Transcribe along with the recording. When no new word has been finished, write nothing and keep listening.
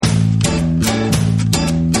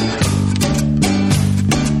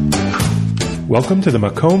Welcome to the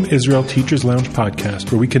Makom Israel Teachers Lounge podcast,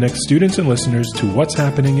 where we connect students and listeners to what's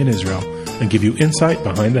happening in Israel and give you insight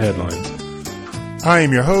behind the headlines. I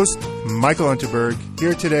am your host, Michael Unterberg,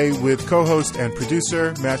 here today with co-host and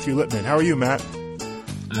producer Matthew Lippman. How are you, Matt?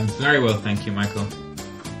 I'm very well, thank you, Michael.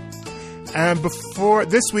 And before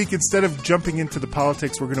this week, instead of jumping into the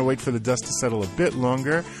politics, we're going to wait for the dust to settle a bit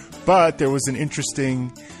longer. But there was an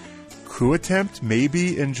interesting coup attempt,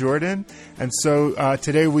 maybe, in Jordan. And so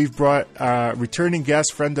today we've brought a returning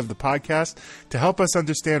guest, friend of the podcast, to help us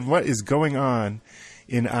understand what is going on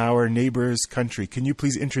in our neighbor's country. Can you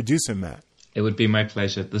please introduce him, Matt? It would be my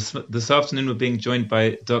pleasure. This afternoon we're being joined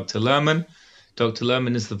by Dr. Lerman. Dr.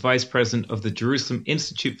 Lerman is the Vice President of the Jerusalem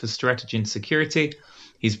Institute for Strategy and Security.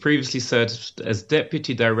 He's previously served as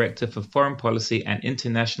Deputy Director for Foreign Policy and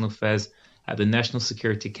International Affairs at the National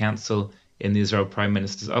Security Council in the Israel Prime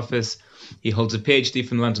Minister's office. He holds a PhD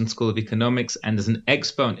from the London School of Economics and is an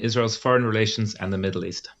expert on Israel's foreign relations and the Middle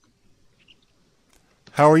East.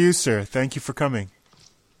 How are you, sir? Thank you for coming.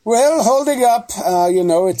 Well, holding up.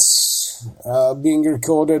 It's being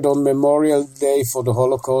recorded on Memorial Day for the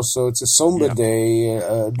Holocaust, so it's a somber day,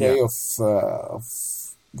 of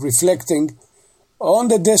reflecting on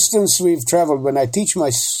the distance we've traveled. When I teach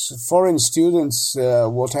my foreign students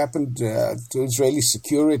what happened to Israeli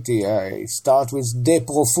security, I start with de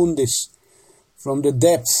profundis, from the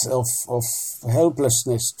depth of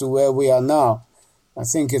helplessness to where we are now. I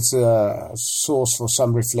think it's a source for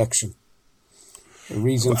some reflection, a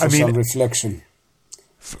reason for some reflection.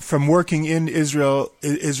 From working in Israel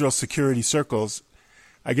security circles,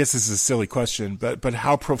 I guess this is a silly question, but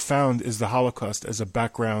how profound is the Holocaust as a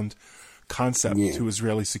background concept to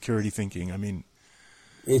Israeli security thinking? I mean,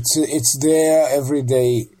 it's there every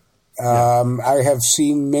day. I have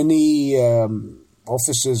seen many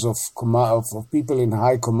officers of people in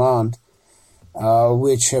high command,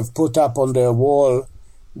 which have put up on their wall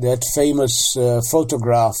that famous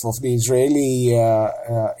photograph of the Israeli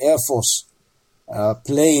Air Force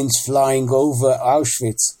planes flying over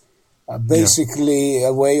Auschwitz. Basically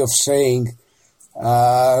a way of saying,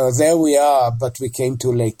 there we are, but we came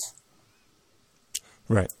too late.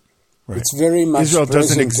 Right. It's very much Israel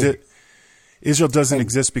doesn't exist. Israel doesn't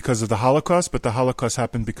exist because of the Holocaust, but the Holocaust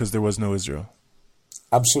happened because there was no Israel.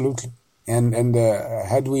 Absolutely, and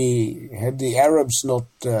had the Arabs not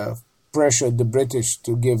pressured the British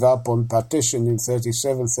to give up on partition in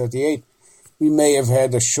 37, 38, we may have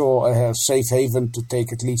had a safe haven to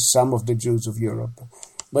take at least some of the Jews of Europe.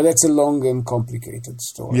 But that's a long and complicated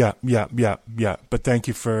story. Yeah. But thank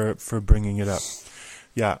you for bringing it up.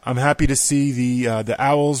 Yeah, I'm happy to see the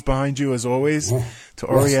owls behind you as always, to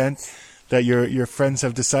orient that your friends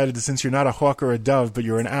have decided that since you're not a hawk or a dove, but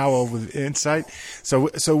you're an owl with insight. So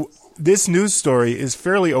this news story is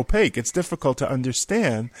fairly opaque. It's difficult to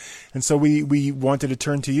understand. And so we wanted to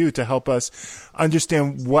turn to you to help us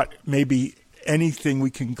understand what maybe anything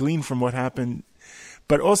we can glean from what happened,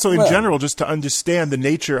 but also in general, just to understand the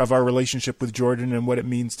nature of our relationship with Jordan and what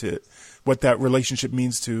that relationship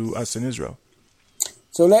means to us in Israel.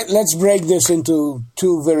 So let's break this into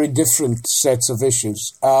two very different sets of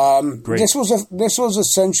issues. Great. This was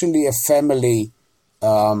essentially a family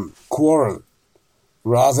quarrel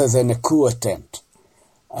rather than a coup attempt.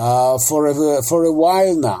 For a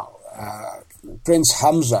while now, Prince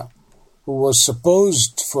Hamza, who was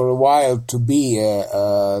supposed for a while to be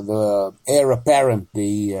the heir apparent,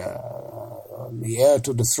 the heir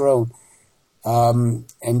to the throne. And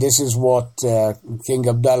this is what King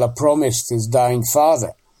Abdullah promised his dying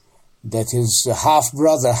father, that his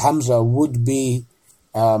half-brother Hamza would be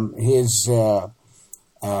his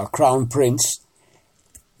crown prince.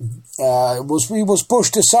 He was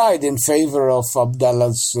pushed aside in favor of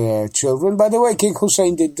Abdullah's children. By the way, King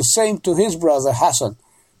Hussein did the same to his brother Hassan,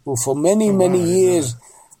 who for many years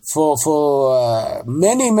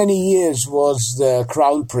was the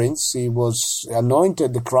crown prince. He was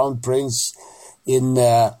anointed the crown prince in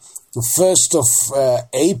the 1st of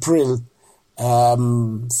April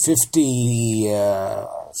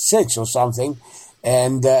 56 or something,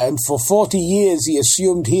 and for 40 years he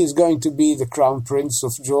assumed he is going to be the crown prince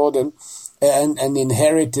of Jordan and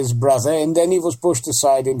inherit his brother, and then he was pushed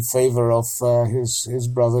aside in favor of his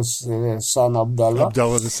brother's son Abdullah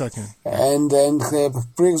II. And then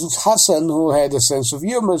Prince Hassan, who had a sense of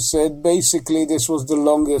humor, said basically this was the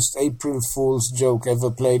longest April Fool's joke ever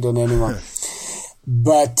played on anyone.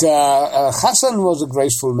 But Hassan was a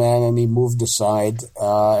graceful man, and he moved aside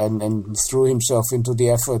and threw himself into the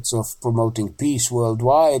efforts of promoting peace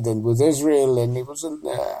worldwide and with Israel, and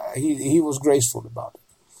he was graceful about it.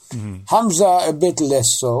 Mm-hmm. Hamza a bit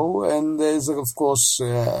less so, and there's of course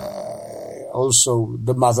also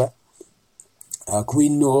the mother,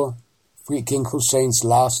 Queen Noor, King Hussein's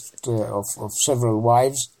last of several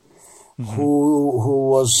wives, who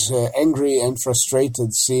was angry and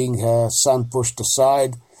frustrated seeing her son pushed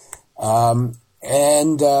aside.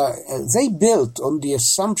 And they built on the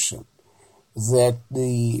assumption that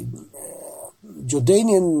the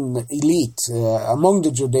Jordanian elite, among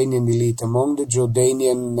the Jordanian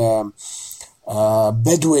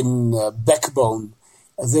Bedouin backbone,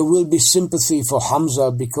 there will be sympathy for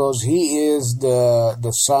Hamza because he is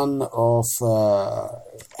the son of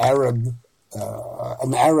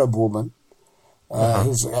an Arab woman.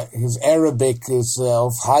 His Arabic is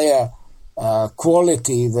of higher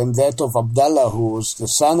quality than that of Abdallah, who was the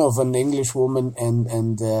son of an English woman,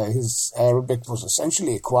 and his Arabic was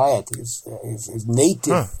essentially acquired. His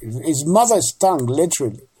native, his mother's tongue,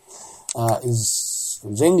 literally, is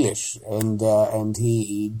English, and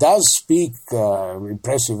he does speak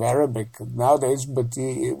impressive Arabic nowadays. But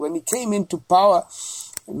when he came into power,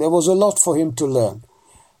 there was a lot for him to learn.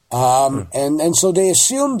 And so they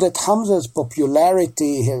assumed that Hamza's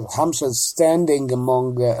popularity, Hamza's standing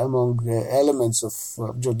among elements of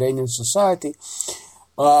Jordanian society,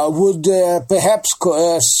 would perhaps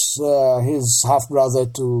coerce his half-brother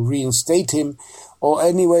to reinstate him, or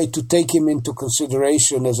anyway to take him into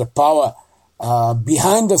consideration as a power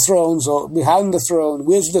behind the thrones, or behind the throne,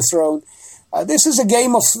 with the throne. This is a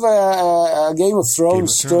Game of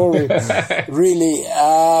Thrones story, really,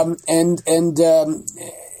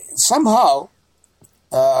 somehow,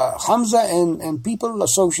 Hamza and people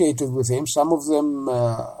associated with him, some of them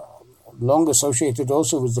long associated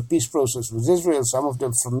also with the peace process with Israel, some of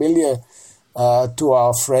them familiar to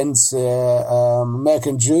our friends,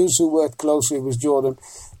 American Jews who worked closely with Jordan,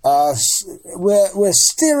 were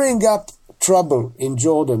stirring up trouble in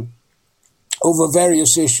Jordan over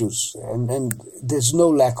various issues, and there's no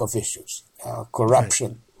lack of issues.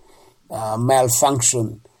 Corruption,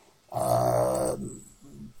 malfunction.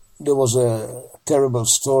 There was a terrible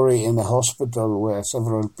story in a hospital where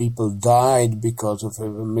several people died because of a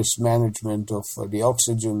mismanagement of the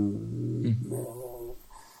oxygen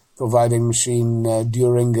providing machine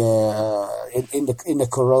during in the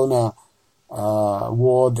corona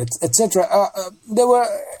ward, etc. There were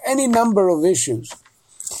any number of issues.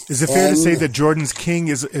 Is it fair to say that Jordan's king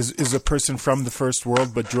is a person from the first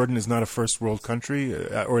world, but Jordan is not a first world country,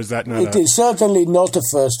 or is that not? It is certainly not a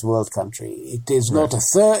first world country. It is not a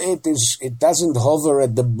third. It doesn't hover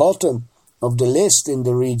at the bottom of the list in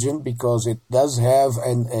the region because it does have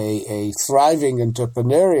a thriving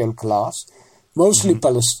entrepreneurial class, mostly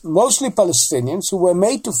Palestinians who were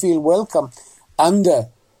made to feel welcome under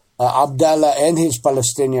Abdallah and his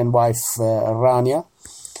Palestinian wife Rania.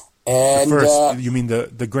 And the first, you mean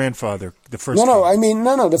the grandfather, the first?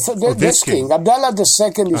 This king. Abdallah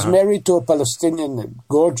II is married to a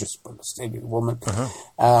gorgeous Palestinian woman.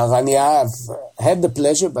 Rania. I've had the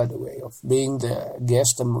pleasure, by the way, of being the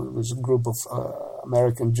guest with a group of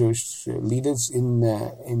American Jewish leaders in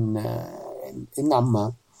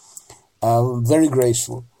Amman. Very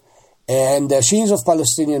graceful. And she is of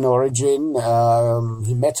Palestinian origin.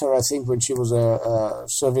 He met her, I think, when she was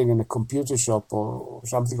serving in a computer shop or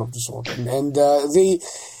something of the sort.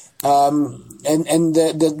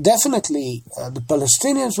 Definitely, the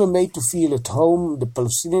Palestinians were made to feel at home. The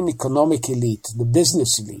Palestinian economic elite, the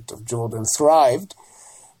business elite of Jordan, thrived.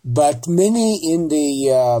 But many in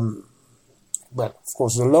the of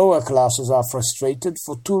course, the lower classes are frustrated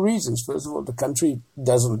for two reasons. First of all, the country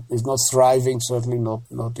is not thriving, certainly not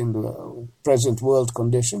in the present world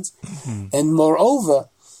conditions. And moreover,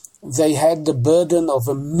 they had the burden of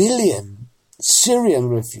 1 million Syrian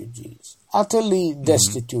refugees, utterly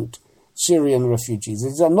destitute Syrian refugees.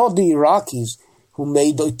 These are not the Iraqis who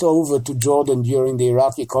made it over to Jordan during the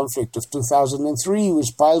Iraqi conflict of 2003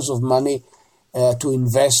 with piles of money to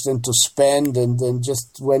invest and to spend, and then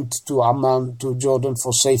just went to Amman, to Jordan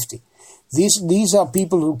for safety. These are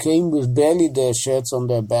people who came with barely their shirts on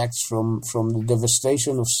their backs from the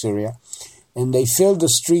devastation of Syria, and they filled the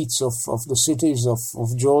streets of the cities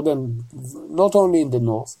of Jordan, not only in the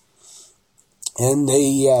north, and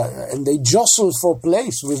they jostled for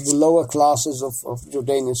place with the lower classes of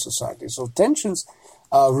Jordanian society. So tensions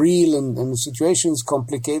are real, and the situation is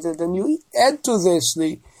complicated, and you add to this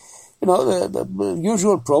the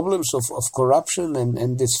usual problems of corruption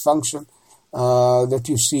and dysfunction that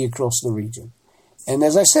you see across the region. And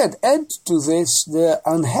as I said, add to this the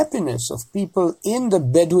unhappiness of people within the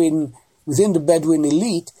Bedouin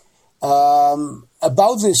elite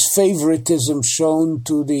about this favoritism shown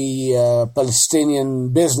to the Palestinian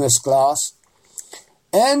business class.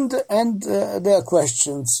 And there are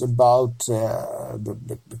questions about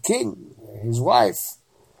the king, his wife,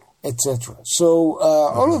 etc. So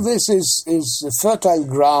all of this is fertile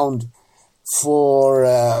ground for.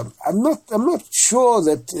 I'm not sure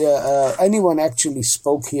that anyone actually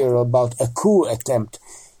spoke here about a coup attempt.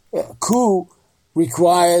 Coup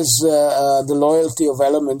requires the loyalty of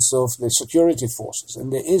elements of the security forces,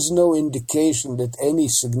 and there is no indication that any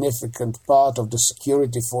significant part of the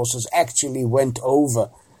security forces actually went over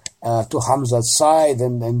to Hamza's side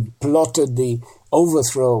and plotted the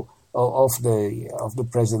overthrow of the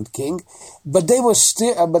present king. But there was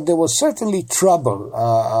certainly trouble.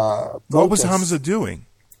 What was Hamza doing?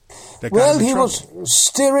 Well, he was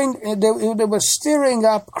stirring. They were stirring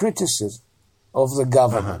up criticism of the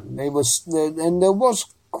government. And there was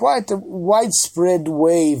quite a widespread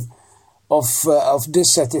wave of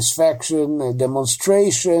dissatisfaction,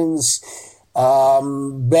 demonstrations,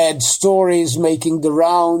 bad stories making the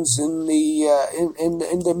rounds in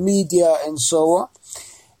the media and so on.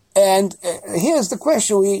 And here's the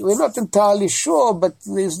question: we're not entirely sure, but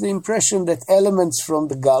there's the impression that elements from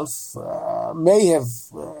the Gulf may have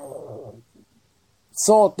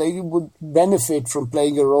thought they would benefit from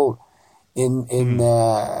playing a role in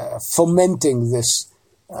fomenting this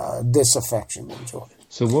disaffection in Jordan.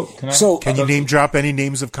 So what can you name drop any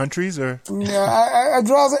names of countries or? I'd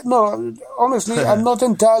rather no. Honestly, I'm not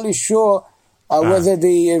entirely sure whether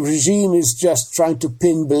the regime is just trying to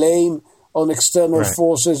pin blame on external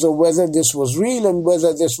forces, or whether this was real, and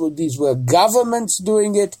whether these were governments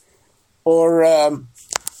doing it, or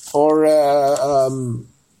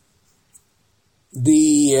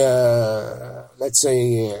let's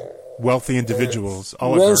say wealthy individuals,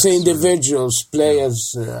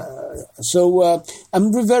 players. So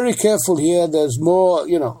I'm very careful here. There's more,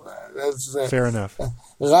 fair enough.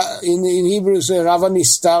 In Hebrew, Rava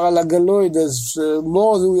Nistar al Galoi. There's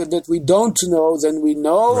more that we don't know than we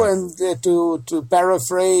know, and to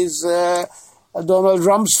paraphrase Donald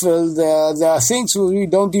Rumsfeld, there are things we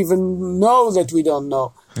don't even know that we don't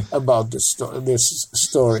know about this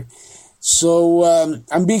story. So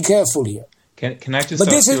I'm being careful here. Can I just? But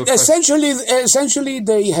this is essentially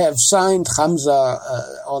they have signed Hamza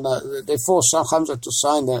they forced Hamza to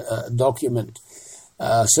sign a document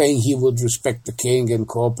saying he would respect the king and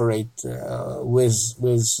cooperate with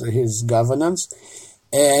his governance,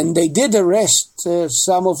 and they did arrest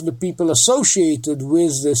some of the people associated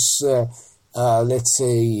with this. Let's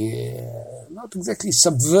say not exactly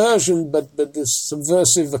subversion, but the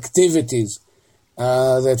subversive activities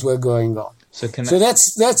that were going on. So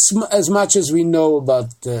that's as much as we know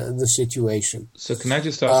about the situation. So can I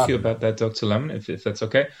just ask you about that, Dr. Lerman, if that's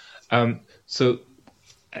okay? So,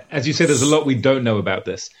 as you say, there's a lot we don't know about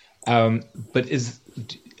this. But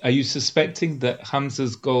are you suspecting that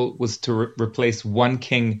Hamza's goal was to replace one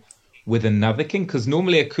king with another king? Because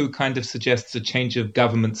normally a coup kind of suggests a change of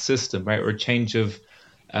government system, right, or a change of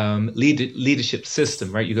leadership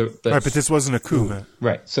system, right? But this wasn't a coup, man.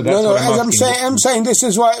 Right. So that's what I'm saying this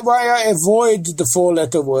is why I avoid the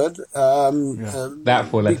four-letter word. That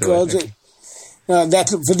four-letter word.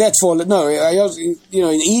 That four-letter. No, I also, in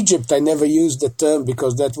Egypt I never used the term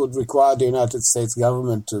because that would require the United States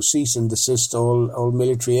government to cease and desist all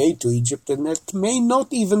military aid to Egypt, and that may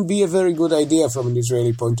not even be a very good idea from an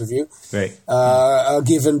Israeli point of view, right?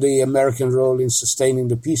 Given the American role in sustaining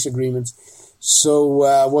the peace agreements.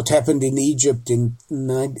 So what happened in Egypt in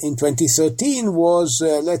 2013 was,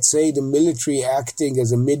 let's say, the military acting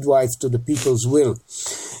as a midwife to the people's will.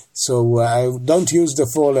 So I don't use the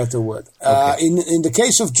four-letter word. Okay. In the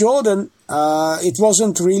case of Jordan, it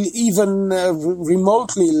wasn't really even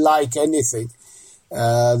remotely like anything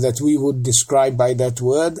that we would describe by that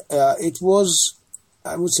word. It was,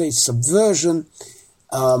 I would say, subversion,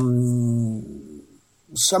 some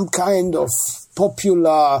kind of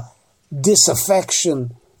popular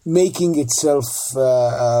disaffection making itself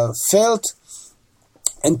felt,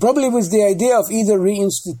 and probably with the idea of either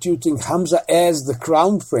reinstituting Hamza as the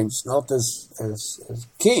crown prince, not as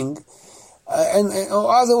king,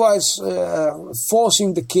 or otherwise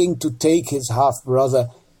forcing the king to take his half-brother's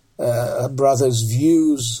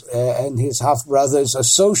views and his half-brother's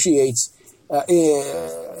associates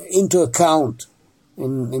into account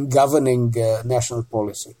in governing national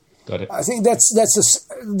policy. Got it. I think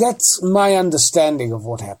that's my understanding of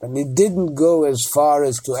what happened. It didn't go as far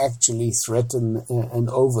as to actually threaten an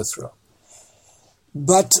overthrow.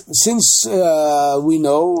 But since we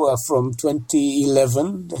know from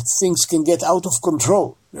 2011 that things can get out of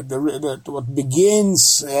control, that what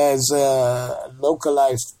begins as a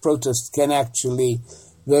localized protest can actually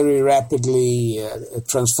very rapidly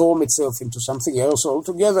transform itself into something else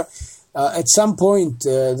altogether. At some point,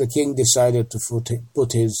 the king decided to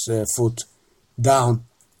put his foot down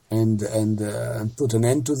and put an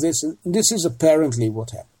end to this. And this is apparently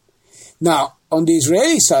what happened. Now, on the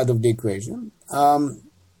Israeli side of the equation,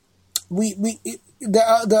 there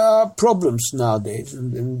are problems nowadays,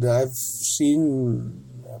 and I've seen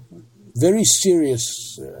very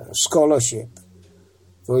serious scholarship.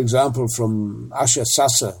 For example, from Asher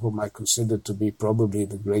Sasser, whom I consider to be probably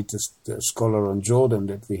the greatest scholar on Jordan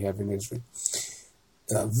that we have in Israel,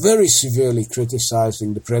 very severely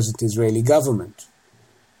criticizing the present Israeli government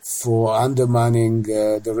for undermining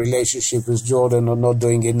the relationship with Jordan, or not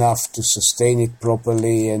doing enough to sustain it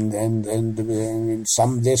properly, and in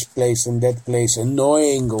some this place and that place,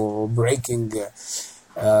 annoying or breaking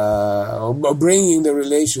or bringing the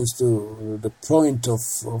relations to the point of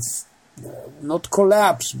not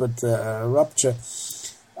collapse, but rupture,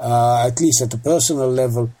 at least at a personal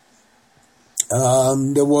level.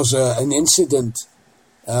 There was an incident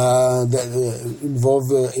which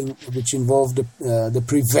involved the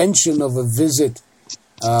prevention of a visit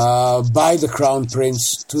by the Crown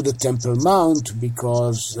Prince to the Temple Mount,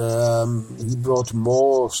 because he brought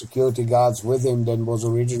more security guards with him than was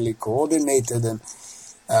originally coordinated, and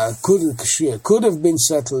could have been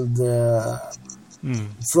settled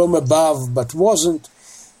from above, but wasn't.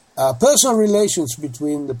 Personal relations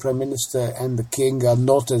between the Prime Minister and the King are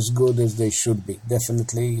not as good as they should be.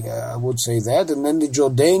 Definitely, I would say that. And then the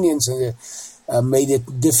Jordanians made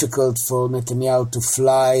it difficult for Netanyahu to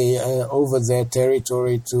fly over their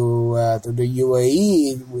territory to the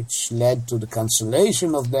UAE, which led to the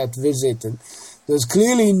cancellation of that visit. And there was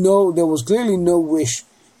clearly no wish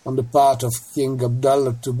on the part of King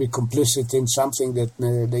Abdullah to be complicit in something that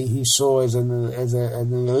he saw as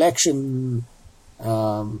an election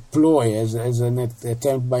ploy, as an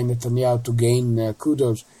attempt by Netanyahu to gain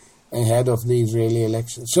kudos ahead of the Israeli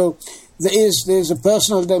election. So there's a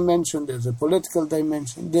personal dimension, there's a political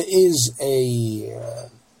dimension, there is a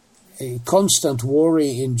constant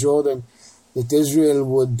worry in Jordan that Israel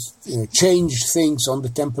would change things on the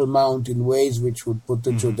Temple Mount in ways which would put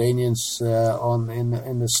the Jordanians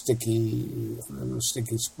in a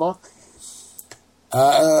sticky spot.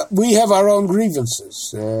 We have our own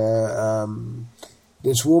grievances.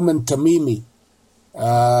 This woman Tamimi,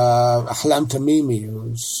 Ahlam Tamimi,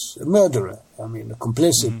 who's a murderer, a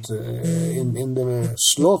complicit in the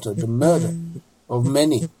slaughter, the murder of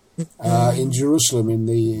many in Jerusalem in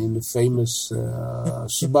the famous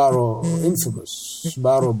infamous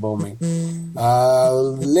Sbarro bombing,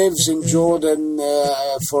 lives in Jordan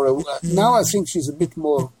now I think she's a bit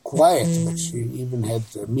more quiet, but she even had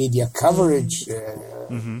media coverage,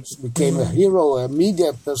 became a hero, a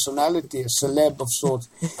media personality, a celeb of sorts.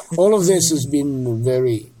 All of this has been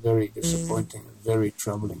very, very disappointing, very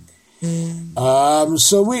troubling. There are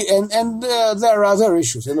other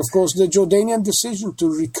issues, and of course the Jordanian decision to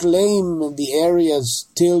reclaim the areas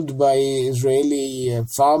tilled by Israeli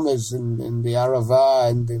farmers in the Arava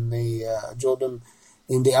and in the Jordan,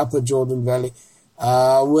 in the Upper Jordan Valley,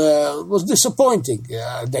 was disappointing.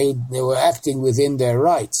 They were acting within their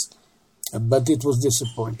rights, but it was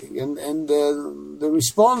disappointing, and the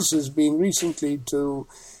response has been recently to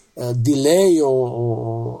delay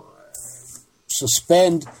or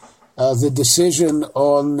suspend the decision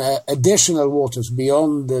on additional waters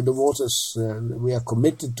beyond the waters we are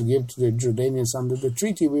committed to give to the Jordanians under the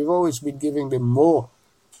treaty. We've always been giving them more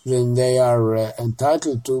than they are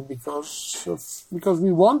entitled to because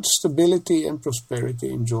we want stability and prosperity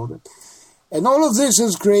in Jordan. And all of this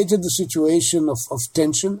has created a situation of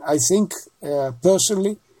tension. I think,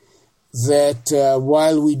 personally, that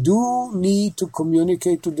while we do need to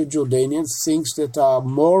communicate to the Jordanians things that are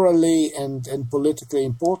morally and politically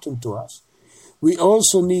important to us, we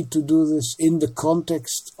also need to do this in the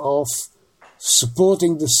context of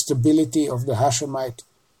supporting the stability of the Hashemite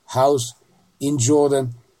house in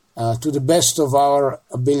Jordan to the best of our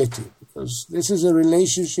ability. Because this is a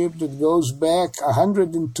relationship that goes back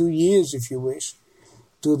 102 years, if you wish,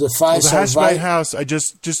 to the Faisal. The Hashemite house,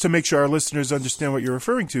 just to make sure our listeners understand what you're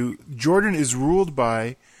referring to, Jordan is ruled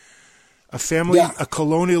by a family, a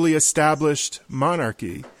colonially established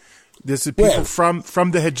monarchy. This is people from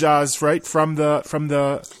the Hijaz, right, from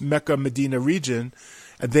the Mecca Medina region,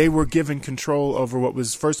 and they were given control over what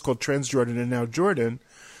was first called Transjordan and now Jordan.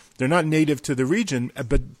 They're not native to the region,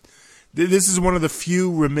 but this is one of the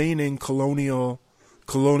few remaining colonially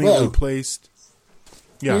placed.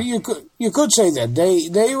 Yeah, you could say that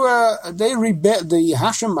they rebelled. The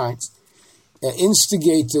Hashemites,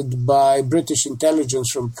 instigated by British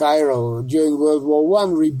intelligence from Cairo during World War I,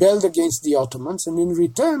 rebelled against the Ottomans, and in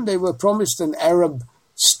return they were promised an Arab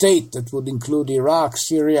state that would include Iraq,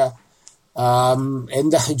 Syria,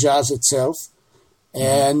 and the Hijaz itself.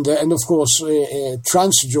 And of course,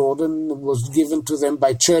 Transjordan was given to them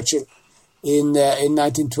by Churchill in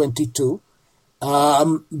 1922.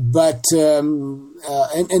 But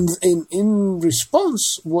in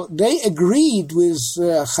response, they agreed with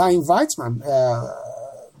Chaim Weizmann,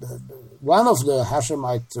 one of the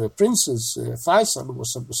Hashemite princes, Faisal,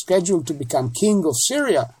 was scheduled to become king of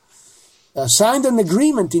Syria, signed an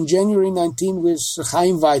agreement in January 19 with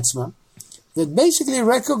Chaim Weizmann that basically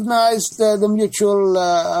recognized the mutual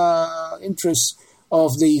interests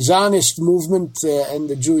of the Zionist movement and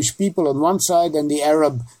the Jewish people on one side and the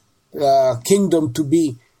Arab kingdom to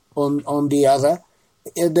be on the other.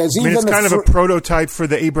 There's even it's kind of a prototype for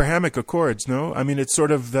the Abrahamic Accords, no? I mean, it's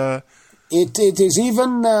sort of the... It is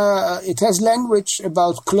even, it has language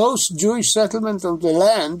about close Jewish settlement of the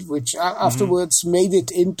land, which afterwards made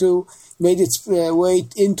its way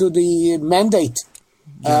into the mandate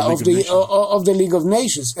of the League of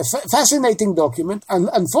Nations. A fascinating document. And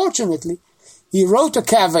unfortunately, he wrote a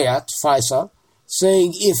caveat, Faisal,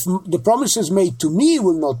 saying if the promises made to me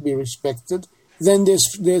will not be respected, then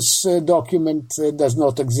this document does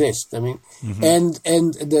not exist. I mean, and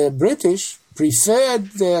the British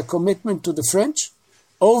preferred their commitment to the French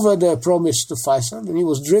over the promise to Faisal, and he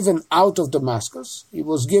was driven out of Damascus. He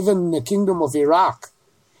was given the kingdom of Iraq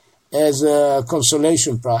as a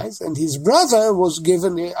consolation prize, and his brother was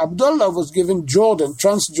given, Abdullah was given Jordan,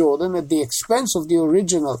 Transjordan, at the expense of the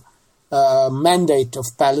original mandate of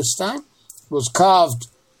Palestine. It was carved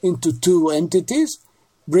into two entities,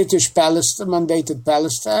 British Palestine, mandated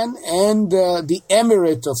Palestine, and the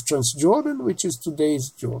Emirate of Transjordan, which is today's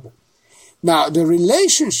Jordan. Now, the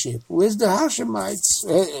relationship with the Hashemites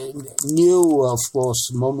knew, of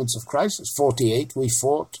course, moments of crisis. 48, we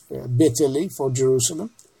fought bitterly for Jerusalem.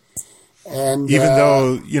 And even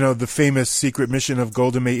though, the famous secret mission of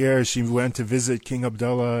Golda Meir, she went to visit King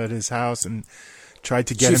Abdullah at his house and tried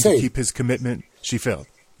to get him to keep his commitment. She failed.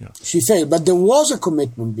 Yeah. She failed, but there was a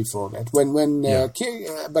commitment before that,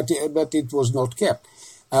 but it was not kept.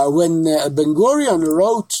 When Ben-Gurion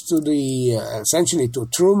wrote to essentially to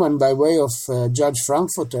Truman by way of Judge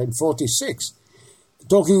Frankfurter in 46,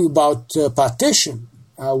 talking about partition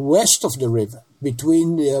west of the river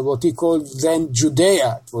between what he called then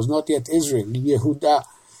Judea, it was not yet Israel, Yehuda,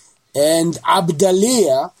 and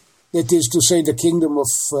Abdaliyah, that is to say the kingdom of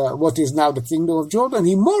what is now the kingdom of Jordan,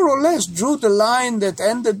 he more or less drew the line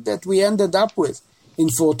that we ended up with in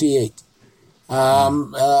 48.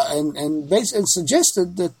 And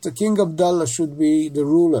suggested that the King Abdullah should be the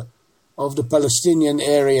ruler of the Palestinian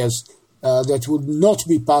areas that would not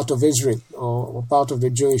be part of Israel or part of the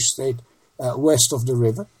Jewish state west of the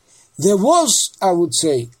river. There was, I would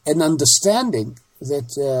say, an understanding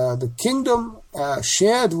that the kingdom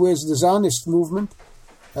shared with the Zionist movement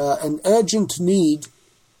an urgent need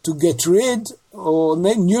to get rid or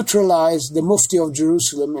neutralize the Mufti of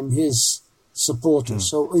Jerusalem and his supporters.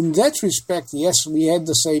 So in that respect, yes, we had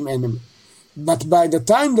the same enemy. But by the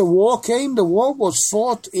time the war came, the war was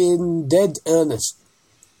fought in dead earnest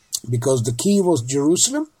because the key was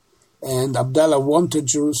Jerusalem, and Abdullah wanted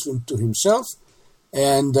Jerusalem to himself,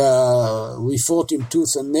 and we fought him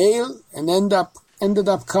tooth and nail and ended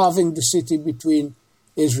up carving the city between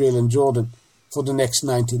Israel and Jordan for the next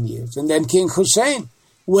 19 years. And then King Hussein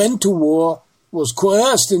went to war, was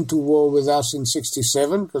coerced into war with us in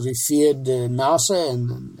 67 because he feared Nasser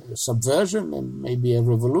and subversion and maybe a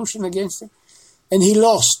revolution against him. And he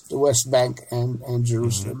lost the West Bank and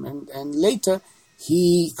Jerusalem. And later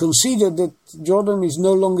he conceded that Jordan is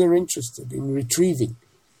no longer interested in retrieving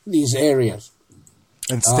these areas.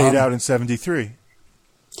 And stayed out in 73.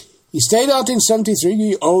 He stayed out in 73.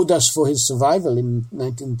 He owed us for his survival in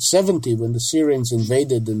 1970 when the Syrians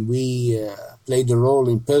invaded and we played a role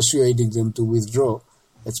in persuading them to withdraw.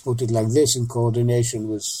 Let's put it like this, in coordination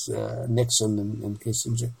with Nixon and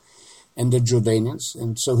Kissinger and the Jordanians.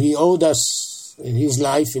 And so he owed us his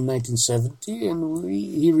life in 1970, and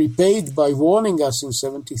he repaid by warning us in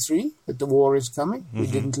 73 that the war is coming. We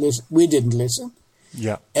didn't listen.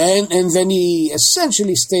 Yeah, and then he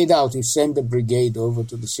essentially stayed out. He sent a brigade over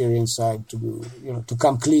to the Syrian side to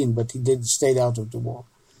come clean, but he stayed out of the war.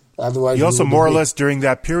 Otherwise, he also more or less during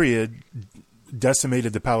that period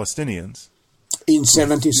decimated the Palestinians. In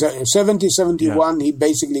 71, he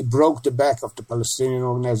basically broke the back of the Palestinian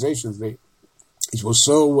organizations. It was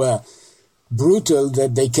so brutal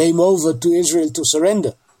that they came over to Israel to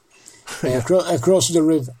surrender across the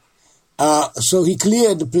river. So he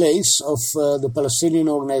cleared the place of the Palestinian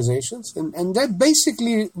organizations, and that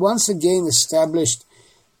basically once again established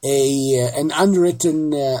an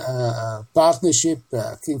unwritten partnership.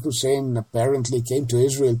 King Hussein apparently came to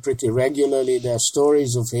Israel pretty regularly. There are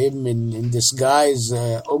stories of him in disguise,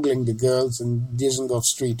 ogling the girls in Dizengoff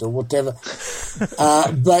Street or whatever.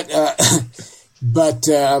 But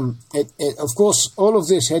of course, all of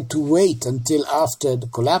this had to wait until after the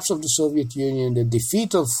collapse of the Soviet Union, the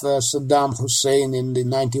defeat of Saddam Hussein in the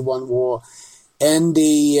 91 war, and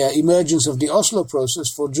the emergence of the Oslo process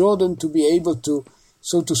for Jordan to be able to,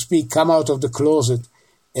 so to speak, come out of the closet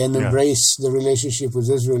and embrace the relationship with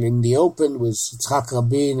Israel in the open, with Yitzhak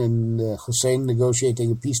Rabin and Hussein negotiating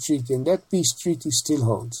a peace treaty, and that peace treaty still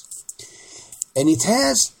holds. And it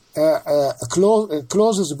has a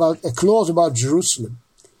clause about Jerusalem,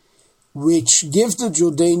 which gives the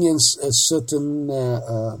Jordanians a certain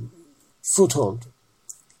foothold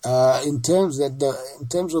in terms of the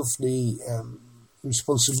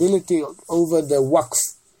responsibility over the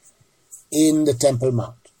Waqf in the Temple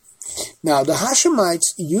Mount. Now, the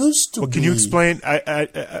Hashemites used to. Well, can you explain?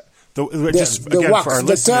 Just again for our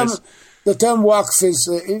listeners. The term Waqf is,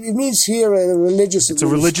 it means here a religious It's a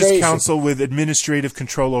religious council with administrative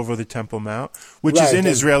control over the Temple Mount, which is in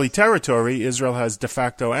Israeli territory. Israel has de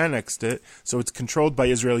facto annexed it, so it's controlled by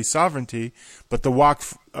Israeli sovereignty, but the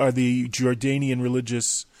Waqf are the Jordanian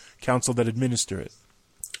religious council that administer it.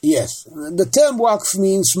 Yes. The term Waqf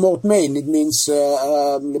means mortmain. It means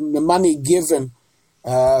the money given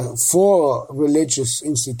for religious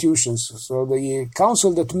institutions. So the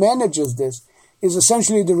council that manages this is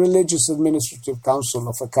essentially the religious administrative council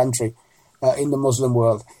of a country in the Muslim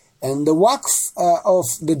world. And the Waqf of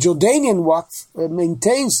the Jordanian Waqf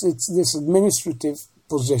maintains this administrative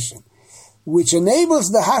position, which enables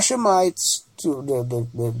the Hashemites, to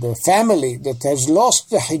the family that has lost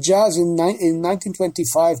the Hijaz in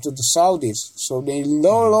 1925 to the Saudis. So they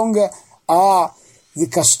no longer are the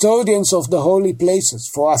custodians of the holy places.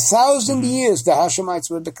 For 1,000 years, the Hashemites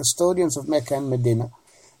were the custodians of Mecca and Medina.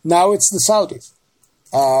 Now it's the Saudis.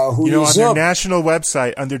 On their national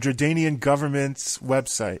website, on their Jordanian government's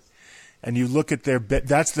website, and you look at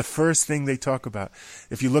that's the first thing they talk about.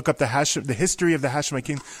 If you look up the history of the Hashemite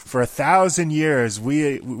king, for 1,000 years,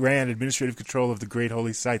 we ran administrative control of the great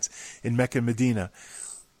holy sites in Mecca and Medina.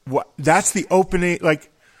 That's the opening,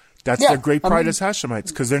 that's their great pride as Hashemites,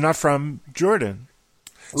 because they're not from Jordan.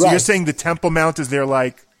 So you're saying the Temple Mount is their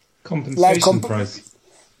compensation price.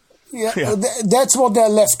 Yeah, that's what they're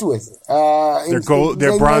left with. Their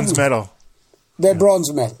bronze medal. Their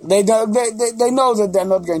bronze medal. They know that they're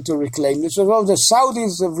not going to reclaim this. Although the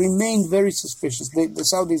Saudis have remained very suspicious. The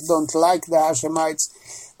Saudis don't like the Hashemites,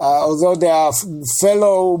 although they are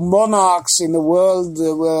fellow monarchs in a world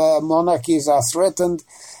where monarchies are threatened.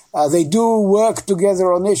 They do work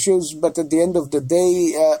together on issues, but at the end of the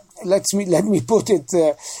day, let me put it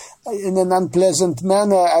in an unpleasant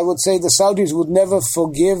manner. I would say the Saudis would never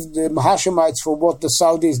forgive the Hashemites for what the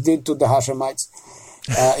Saudis did to the Hashemites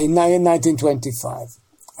in 1925.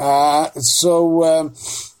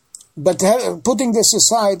 But putting this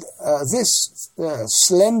aside, this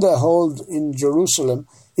slender hold in Jerusalem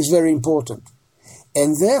is very important.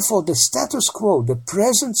 And therefore, the status quo, the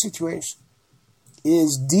present situation,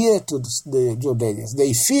 is dear to the Jordanians.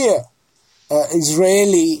 They fear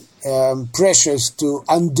Israeli pressures to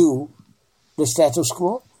undo the status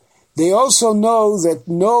quo. They also know that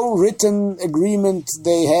no written agreement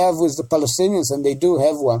they have with the Palestinians, and they do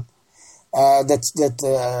have one,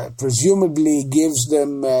 that presumably gives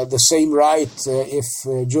them the same right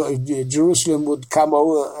if Jerusalem would come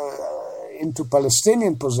into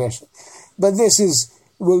Palestinian possession. But this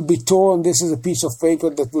will be torn. This is a piece of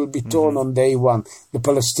paper that will be torn on day one. The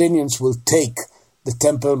Palestinians will take the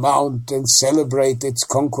Temple Mount and celebrate its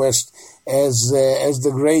conquest as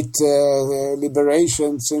the great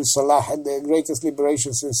liberation since the greatest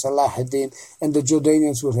liberation since Salah ad-Din, and the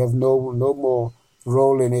Jordanians will have no more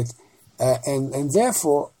role in it. And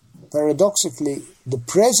therefore, paradoxically, the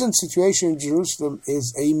present situation in Jerusalem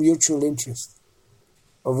is a mutual interest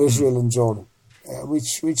of Israel and Jordan.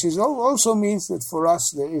 Which also means that for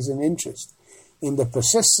us there is an interest in the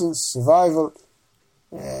persistence, survival,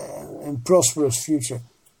 and prosperous future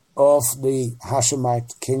of the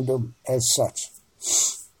Hashemite kingdom as such.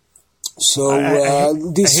 So,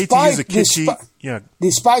 despite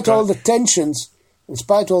all the tensions,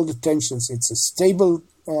 it's a stable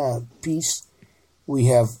peace. We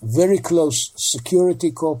have very close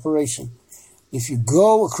security cooperation. If you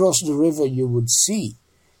go across the river, you would see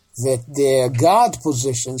that their guard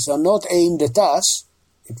positions are not aimed at us.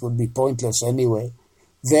 It would be pointless anyway.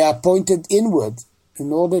 They are pointed inward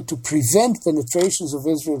in order to prevent penetrations of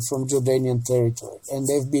Israel from Jordanian territory. And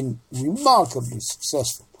they've been remarkably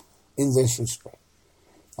successful in this respect.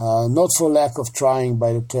 not for lack of trying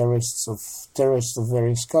by the terrorists of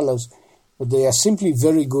various colors, but they are simply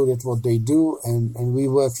very good at what they do, and we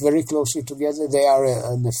work very closely together. They are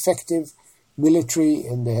an effective military,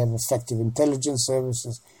 and they have effective intelligence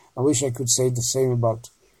services. I wish I could say the same about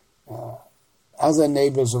other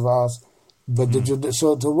neighbors of ours, but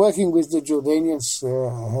so working with the Jordanians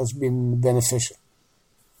has been beneficial.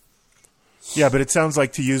 Yeah, but it sounds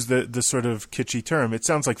like, to use the sort of kitschy term, it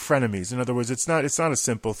sounds like frenemies. In other words, it's not a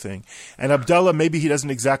simple thing. And Abdullah, maybe he doesn't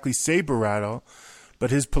exactly say barattle, but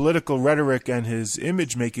his political rhetoric and his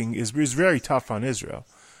image making is very tough on Israel.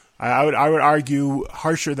 I would argue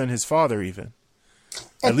harsher than his father even.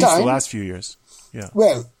 At least the last few years. Yeah.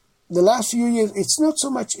 Well, the last few years, it's not so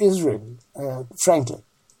much Israel, frankly.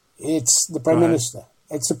 It's the prime minister.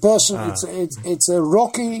 It's a person. It's a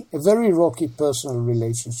very rocky personal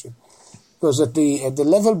relationship. Because at the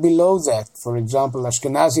level below that, for example,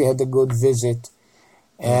 Ashkenazi had a good visit,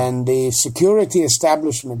 and the security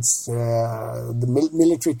establishments, the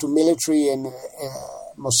military to military and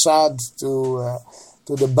Mossad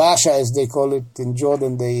to the Basha, as they call it in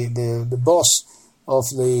Jordan, the boss of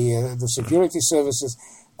the security services.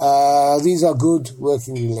 These are good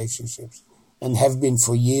working relationships and have been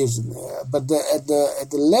for years. But at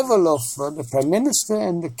the level of the prime minister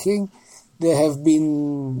and the king, there have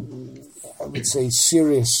been, I would say,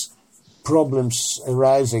 serious problems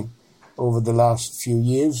arising over the last few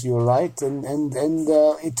years. You're right, and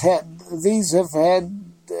these have had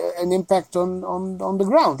an impact on the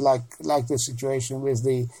ground, like the situation with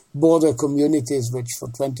the border communities, which for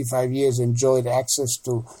 25 years enjoyed access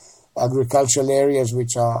to agricultural areas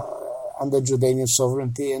which are under Jordanian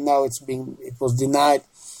sovereignty, and now it was denied.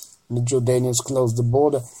 And the Jordanians closed the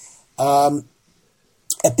border.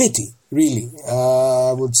 A pity, really,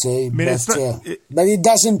 I would say, but it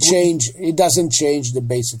doesn't change. It doesn't change the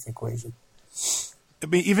basic equation. I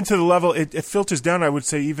mean, even to the level it filters down. I would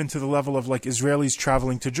say even to the level of like Israelis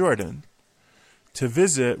traveling to Jordan to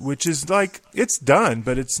visit, which is like it's done,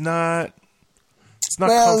 but it's not. It's not.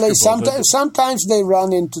 Well, sometimes they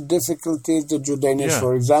run into difficulties. The Jordanians,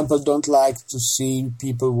 for example, don't like to see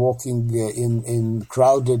people walking in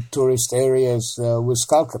crowded tourist areas with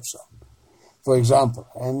skullcaps on, for example,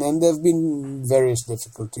 and there have been various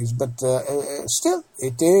difficulties, but still,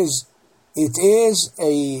 it is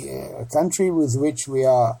a country with which we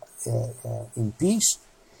are in peace.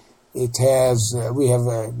 It has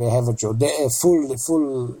they have a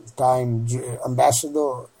full-time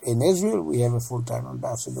ambassador in Israel. We have a full-time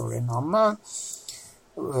ambassador in Amman.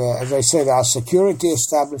 As I said, our security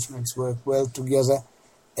establishments work well together,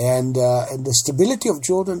 and the stability of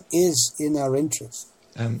Jordan is in our interest.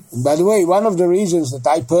 And by the way, one of the reasons that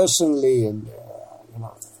I personally and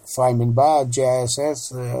Feynman Bar,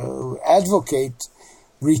 JISS, advocate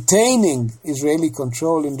retaining Israeli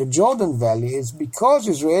control in the Jordan Valley is because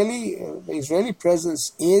the Israeli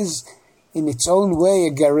presence is, in its own way,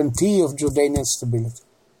 a guarantee of Jordanian stability.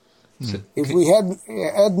 If we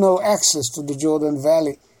had no access to the Jordan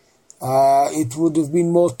Valley, it would have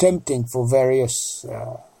been more tempting for various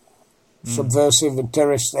subversive and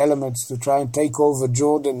terrorist elements to try and take over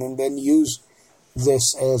Jordan and then use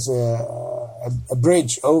this as a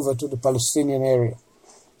bridge over to the Palestinian area.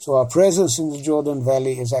 So our presence in the Jordan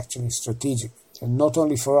Valley is actually strategic, and not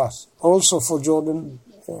only for us, also for Jordan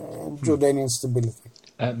and Jordanian stability.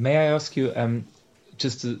 May I ask you,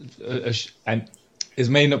 it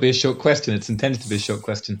may not be a short question, it's intended to be a short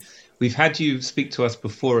question. We've had you speak to us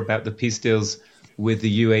before about the peace deals with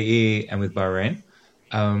the UAE and with Bahrain.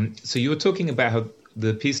 So you were talking about how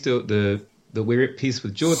the peace deal, that we're at peace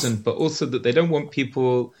with Jordan, but also that they don't want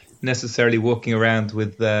people necessarily walking around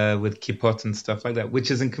with kippot and stuff like that,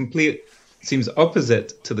 which is seems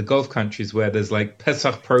opposite to the Gulf countries where there's like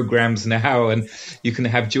Pesach programs now and you can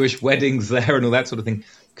have Jewish weddings there and all that sort of thing.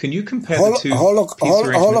 Can you compare the two peace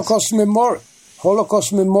arrangements?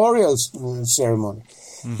 Holocaust memorial ceremony.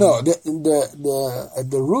 Mm-hmm. No, at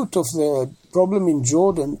the root of the problem in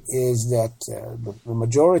Jordan is that the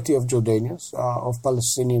majority of Jordanians are of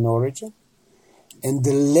Palestinian origin, and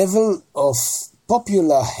the level of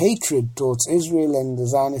popular hatred towards Israel and the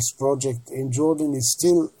Zionist project in Jordan is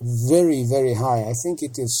still very, very high. I think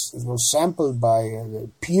it was sampled by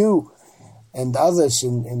Pew and others,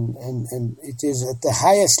 and it is at the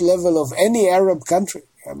highest level of any Arab country.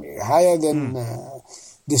 I mean, higher than,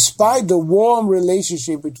 despite the warm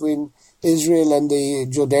relationship between Israel and the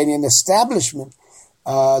Jordanian establishment,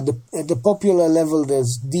 at the popular level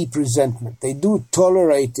there's deep resentment. They do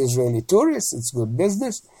tolerate Israeli tourists; it's good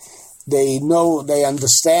business. They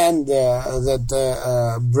understand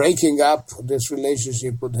that breaking up this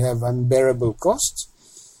relationship would have unbearable costs.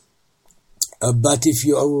 But if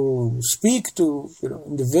you speak to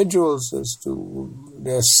individuals as to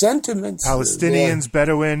their sentiments, Palestinians,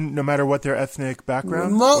 Bedouin, no matter what their ethnic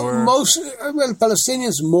background,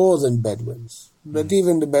 Palestinians more than Bedouins, but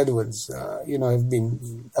even the Bedouins, have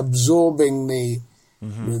been absorbing the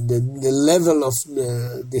level of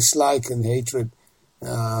the dislike and hatred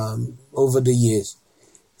over the years.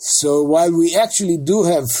 So while we actually do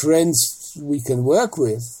have friends we can work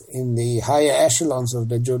with in the higher echelons of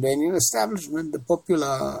the Jordanian establishment, the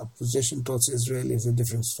popular position towards Israel is a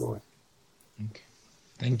different story. Okay.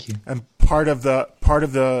 Thank you. And part of the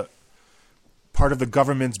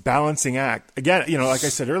government's balancing act, again, like I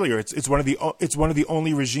said earlier, it's one of the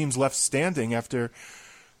only regimes left standing after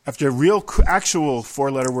real actual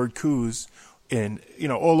four-letter word coups in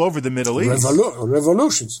all over the Middle East.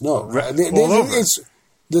 Revolutions, no, all over. It's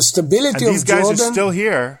the stability and these of guys Jordan, are still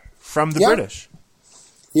here from the British.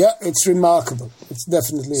 Yeah, it's remarkable. It's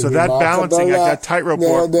definitely so remarkable. That balancing act, that tightrope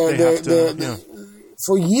walk, they have to.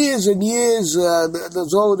 For years and years,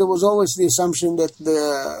 there was always the assumption that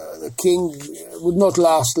the king would not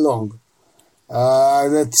last long,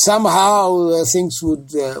 that somehow things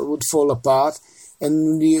would fall apart,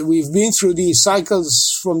 and we've been through these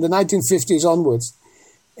cycles from the 1950s onwards,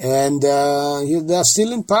 and they're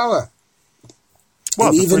still in power.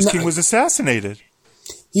 Well, the first king was assassinated.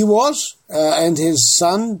 He was, and his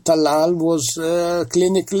son, Talal, was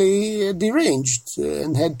clinically deranged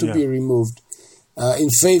and had to be removed in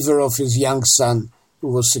favor of his young son, who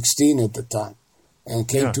was 16 at the time, and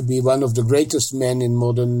came to be one of the greatest men in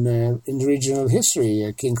modern in regional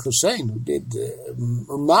history, King Hussein, who did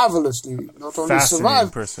marvelously, not only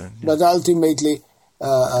survive, but ultimately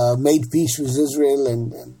made peace with Israel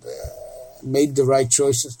and made the right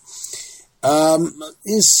choices.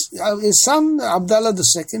 His son Abdullah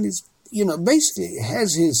II is, basically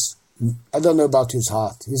has his, I don't know about his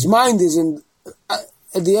heart. His mind is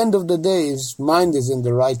at the end of the day, his mind is in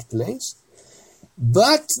the right place.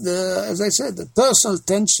 But, as I said, the personal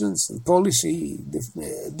tensions and policy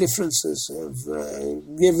differences have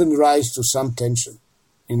given rise to some tension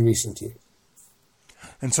in recent years.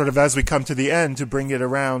 And sort of as we come to the end, to bring it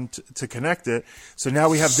around, to connect it, so now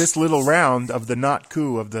we have this little round of the not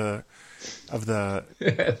coup of the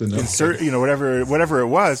insert, whatever it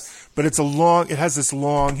was, but it has this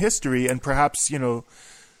long history, and perhaps,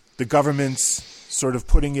 the government's sort of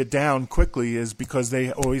putting it down quickly is because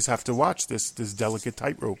they always have to watch this delicate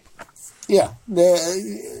tightrope. Yeah,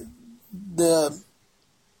 the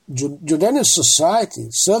Jordanian society,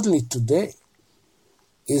 certainly today,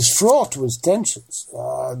 is fraught with tensions.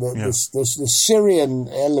 The Syrian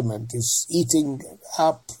element is eating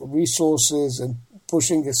up resources and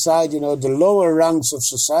pushing aside, the lower rungs of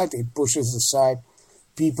society. It pushes aside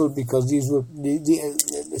people because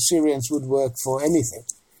the Syrians would work for anything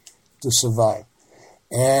to survive.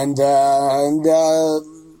 And of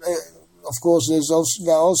course, there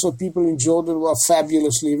are also people in Jordan who are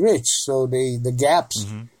fabulously rich. So the gaps,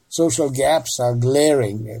 social gaps, are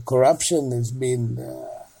glaring. Corruption has been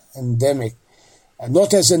endemic,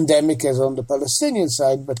 not as endemic as on the Palestinian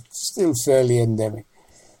side, but still fairly endemic.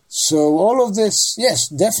 So all of this, yes,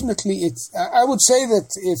 definitely. I would say that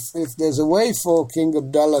if there's a way for King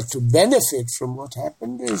Abdullah to benefit from what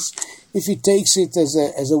happened, is if he takes it as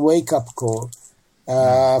a wake-up call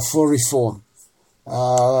for reform,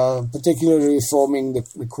 particularly reforming the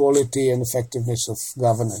quality and effectiveness of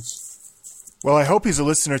governance. Well, I hope he's a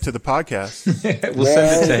listener to the podcast. We'll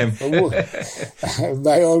send it to him.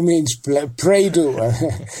 By all means, pray do.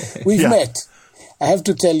 We've met. I have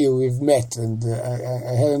to tell you, we've met, and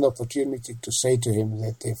I had an opportunity to say to him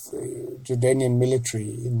that if Jordanian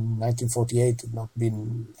military in 1948 had not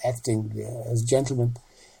been acting as gentlemen,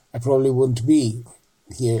 I probably wouldn't be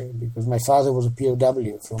here, because my father was a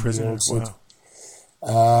POW from the old city.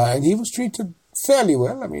 Wow. And he was treated fairly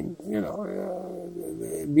well. I mean,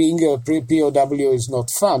 being a POW is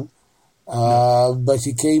not fun. But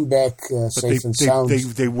he came back safe and sound.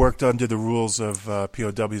 They worked under the rules of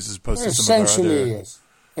POWs as opposed to some of their other... Yes.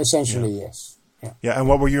 Essentially, yes. Yeah, and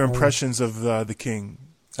what were your impressions of the king?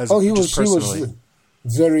 He was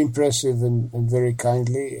very impressive and very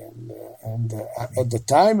kindly. And at the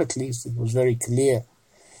time, at least, it was very clear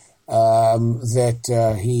that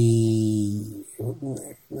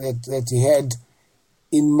he had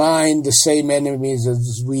in mind the same enemies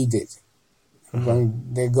as we did.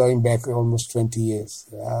 They're going back almost 20 years.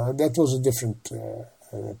 That was a different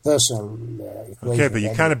personal equation. Okay, but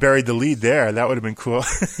you kind of buried the lead there. That would have been cool.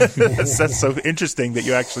 That's so interesting that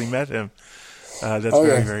you actually met him. That's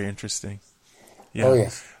very interesting. Yeah. Oh,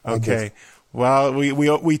 yes. Okay. Well,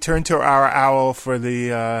 we turn to our owl for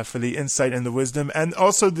the insight and the wisdom, and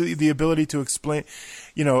also the ability to explain.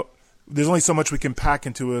 There's only so much we can pack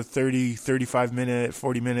into a 30, 35 minute,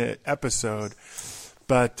 40-minute episode,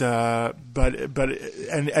 but there's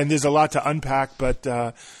a lot to unpack. But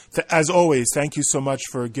as always, thank you so much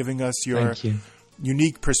for giving us your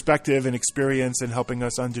unique perspective and experience and helping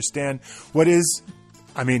us understand what is,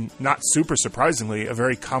 not super surprisingly, a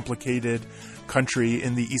very complicated country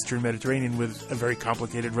in the Eastern Mediterranean with a very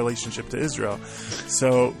complicated relationship to Israel.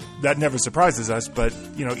 So that never surprises us, but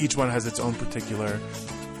each one has its own particular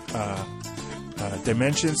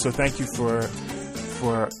dimension. So thank you for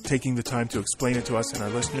taking the time to explain it to us and our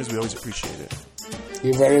listeners. We always appreciate it.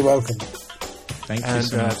 You're very welcome. Thank you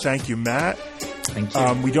so much. Thank you, Matt. Thank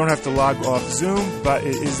you. We don't have to log off Zoom, but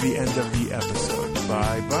it is the end of the episode.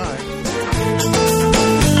 Bye-bye.